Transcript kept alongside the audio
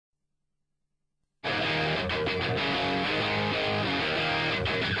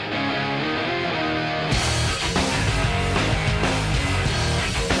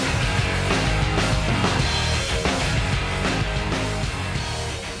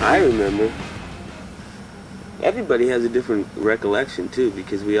I remember. Everybody has a different recollection too,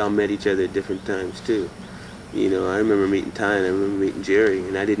 because we all met each other at different times too. You know, I remember meeting Ty and I remember meeting Jerry,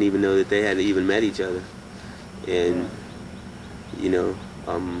 and I didn't even know that they had even met each other. And you know,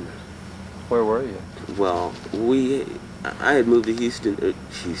 where were you? well, I had moved to Houston.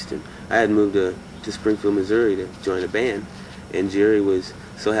 I had moved to Springfield, Missouri to join a band, and Jerry was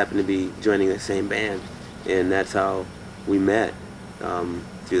so happened to be joining that same band, and that's how we met.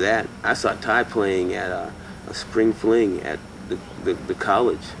 Through that, I saw Ty playing at a spring fling at the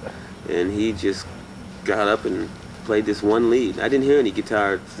college, and he just got up and played this one lead. I didn't hear any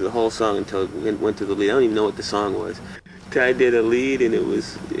guitar through the whole song until it went to the lead. I don't even know what the song was. Ty did a lead, and it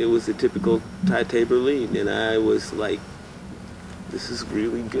was a typical Ty Tabor lead, and I was like, this is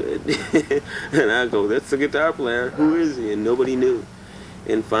really good. And I go, that's the guitar player. Who is he? And nobody knew.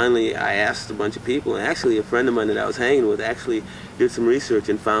 And finally, I asked a bunch of people, and actually a friend of mine that I was hanging with actually did some research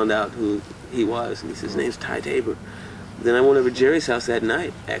and found out who he was, and he says his name's Ty Tabor. Then I went over to Jerry's house that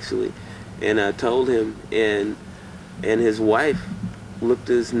night, actually, and I told him, and his wife looked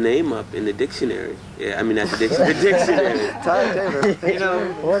his name up in the dictionary. Yeah, I mean not the dictionary, the dictionary. Ty Tabor. You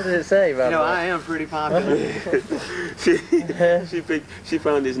know, What did it say about that? I am pretty popular. she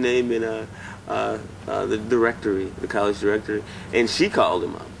found his name in the directory, the college directory, and she called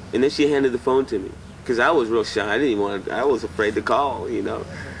him up, and then she handed the phone to me because I was real shy. I was afraid to call, you know.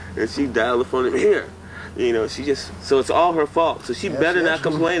 And she dialed the phone and here, you know. So it's all her fault. So she better not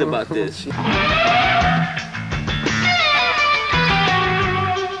complain about this.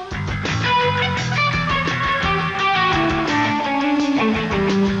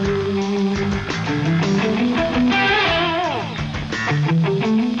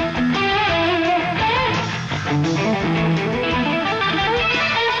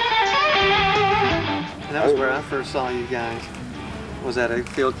 That was where I first saw you guys. Was at a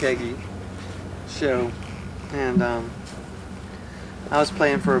Phil Keggy show, and I was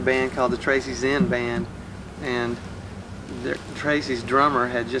playing for a band called the Tracy's Inn Band, and Tracy's drummer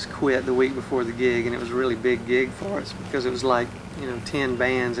had just quit the week before the gig, and it was a really big gig for us because it was like, you know, 10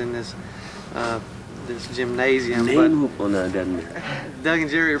 bands in this gymnasium. Well, no, it doesn't. Doug and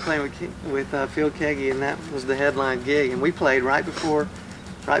Jerry were playing with Phil Keggy, and that was the headline gig, and we played right before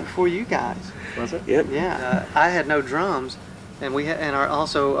you guys. Was it? Yep. Yeah, I had no drums, and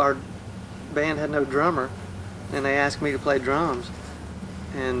our band had no drummer, and they asked me to play drums,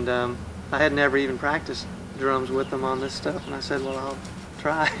 and I had never even practiced drums with them on this stuff, and I said, well, I'll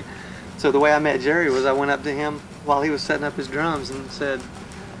try. So the way I met Jerry was I went up to him while he was setting up his drums and said,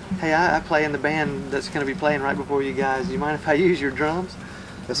 hey, I play in the band that's going to be playing right before you guys. Do you mind if I use your drums?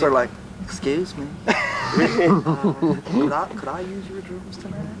 It's sort of like, excuse me. Could I use your drums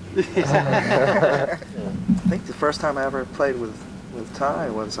tonight? I think the first time I ever played with Ty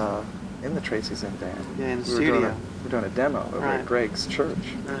was in the Tracy's Inn Band. Yeah, in the studio. We were doing a demo over at Greg's church.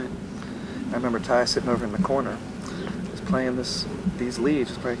 Right. I remember Ty sitting over in the corner, just playing these leads,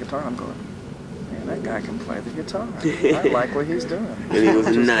 just playing guitar. I'm going, man, that guy can play the guitar. I like what he's doing.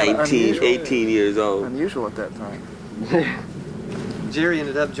 And he was 18 years old. Unusual at that time. Jerry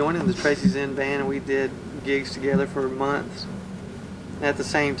ended up joining the Tracy's Inn Band, and we did gigs together for months. At the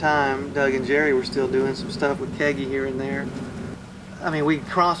same time, Doug and Jerry were still doing some stuff with Keggy here and there. I mean, we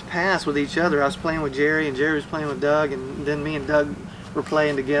crossed paths with each other. I was playing with Jerry, and Jerry was playing with Doug, and then me and Doug were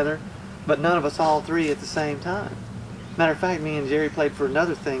playing together, but none of us all three at the same time. Matter of fact, me and Jerry played for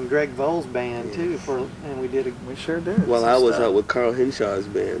another thing, Greg Voll's band too, and we sure did. Well, I was out with Carl Henshaw's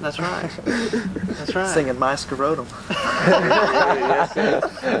band. That's right. That's right. Singing My Scrotum. Yes, yes.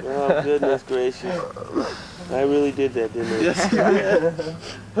 Oh, goodness gracious. I really did that, didn't I? Yes,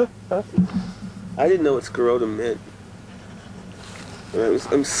 you did. I didn't know what scrotum meant.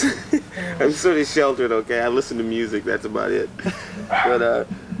 I'm sort of sheltered, okay? I listen to music, that's about it. But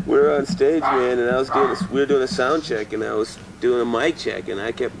we were on stage, man, and we were doing a sound check, and I was doing a mic check, and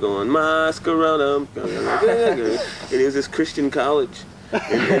I kept going, my scrotum. And it was this Christian college.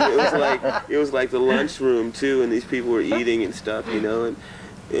 And it was like the lunchroom too, and these people were eating and stuff, you know,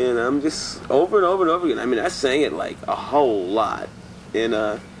 and I'm just over and over and over again. I mean, I sang it like a whole lot, and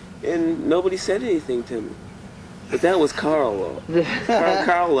nobody said anything to me. But that was Carl, though.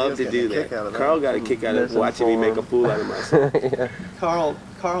 Carl loved to do that. Carl got a kick out of watching me make a fool out of myself. Yeah. Carl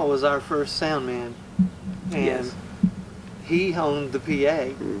was our first sound man, and he owned the PA.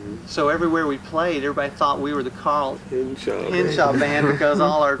 Mm-hmm. So everywhere we played, everybody thought we were the Carl Henshaw band because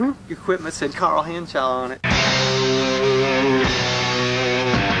all our equipment said Carl Henshaw on it.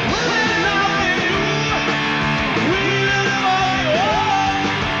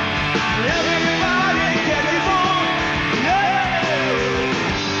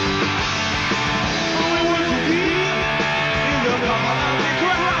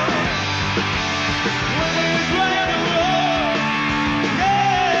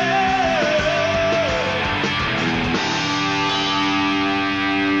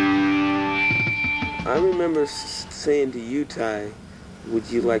 I remember saying to you, Ty, would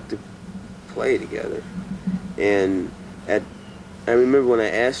you like to play together? And I remember when I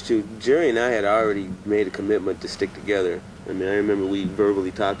asked you, Jerry and I had already made a commitment to stick together. I mean, I remember we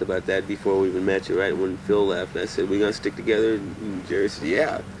verbally talked about that before we even met you, right? When Phil left, and I said, we're going to stick together? And Jerry said,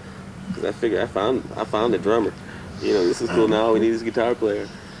 yeah. Because I figured I found a drummer. You know, this is cool. Now all we need is a guitar player.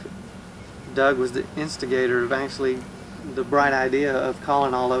 Doug was the instigator of actually the bright idea of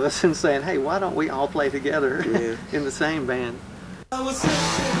calling all of us and saying, hey, why don't we all play together in the same band? I was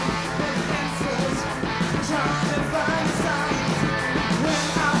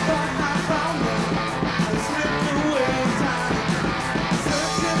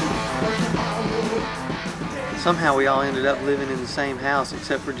somehow we all ended up living in the same house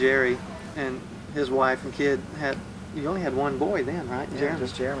except for Jerry and his wife and kid. You only had one boy then, right? Yeah, Jeremy?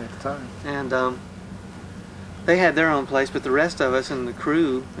 just Jeremy at the time. And they had their own place, but the rest of us and the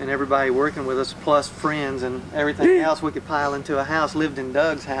crew and everybody working with us, plus friends and everything else we could pile into a house, lived in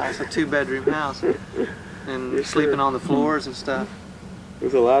Doug's house, a 2-bedroom house, and sleeping on the floors and stuff.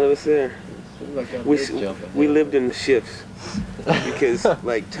 There's a lot of us there. We lived in shifts because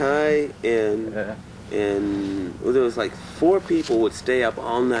like Ty and well, there was like 4 people would stay up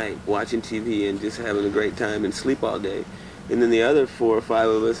all night watching TV and just having a great time and sleep all day. And then the other 4 or 5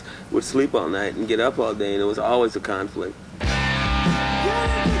 of us would sleep all night and get up all day, and it was always a conflict.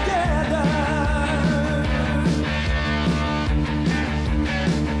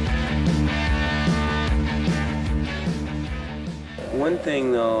 One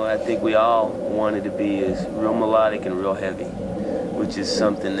thing, though, I think we all wanted to be is real melodic and real heavy, which is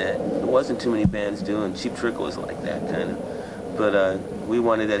something that there wasn't too many bands doing. Cheap Trick was like that, kind of. But we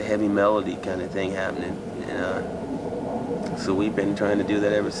wanted that heavy melody kind of thing happening. And, so we've been trying to do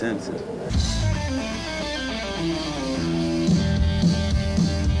that ever since.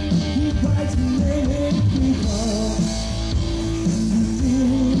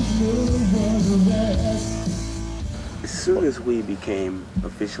 As soon as we became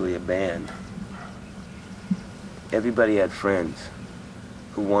officially a band, everybody had friends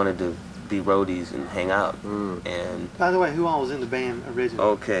who wanted to be roadies and hang out. And by the way, who all was in the band originally?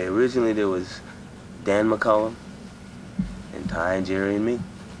 Okay, originally there was Dan McCullum, and Ty and Jerry and me.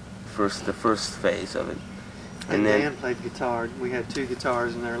 The first phase of it. And then Dan played guitar. We had 2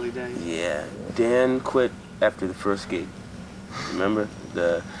 guitars in the early days. Yeah. Dan quit after the first gig. Remember?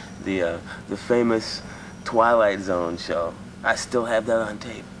 The famous Twilight Zone show. I still have that on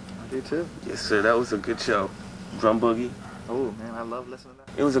tape. I do too. Yes, sir. That was a good show. Drum Boogie. Oh man, I love listening to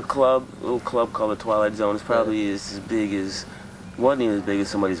that. It was a little club called the Twilight Zone. It's probably as big as, wasn't even as big as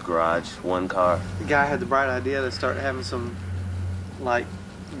somebody's garage, 1 car. The guy had the bright idea to start having some, like,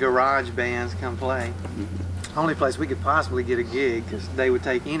 garage bands come play. Only place we could possibly get a gig, because they would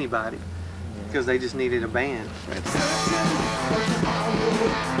take anybody, because they just needed a band.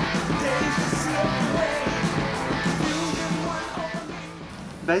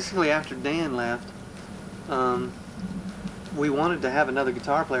 Basically, after Dan left, we wanted to have another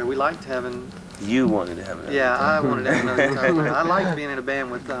guitar player. We liked having... You wanted to have another guitar player. I wanted to have another guitar player. I liked being in a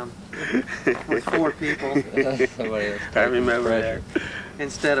band with 4 people. I remember that.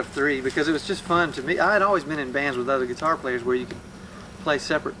 Instead of 3, because it was just fun to me. I had always been in bands with other guitar players where you could play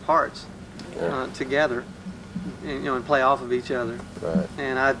separate parts together, and play off of each other. Right.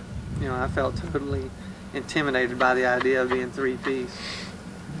 And I felt totally intimidated by the idea of being 3-piece.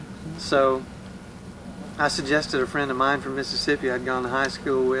 So I suggested a friend of mine from Mississippi I'd gone to high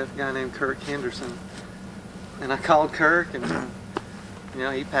school with, a guy named Kirk Henderson. And I called Kirk, and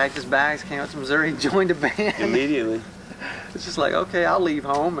he packed his bags, came out to Missouri, joined a band. Immediately. It's just like, okay, I'll leave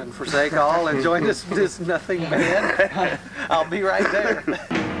home and forsake all and join this nothing band. I'll be right there.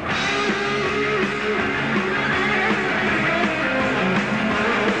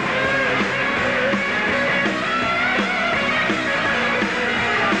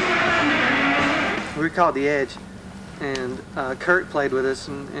 We were called The Edge, and Kurt played with us,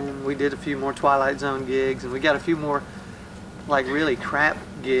 and we did a few more Twilight Zone gigs, and we got a few more like really crap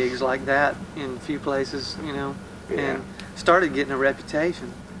gigs like that in a few places, and started getting a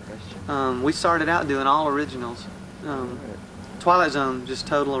reputation. We started out doing all originals. Twilight Zone, just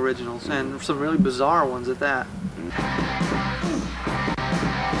total originals, and some really bizarre ones at that.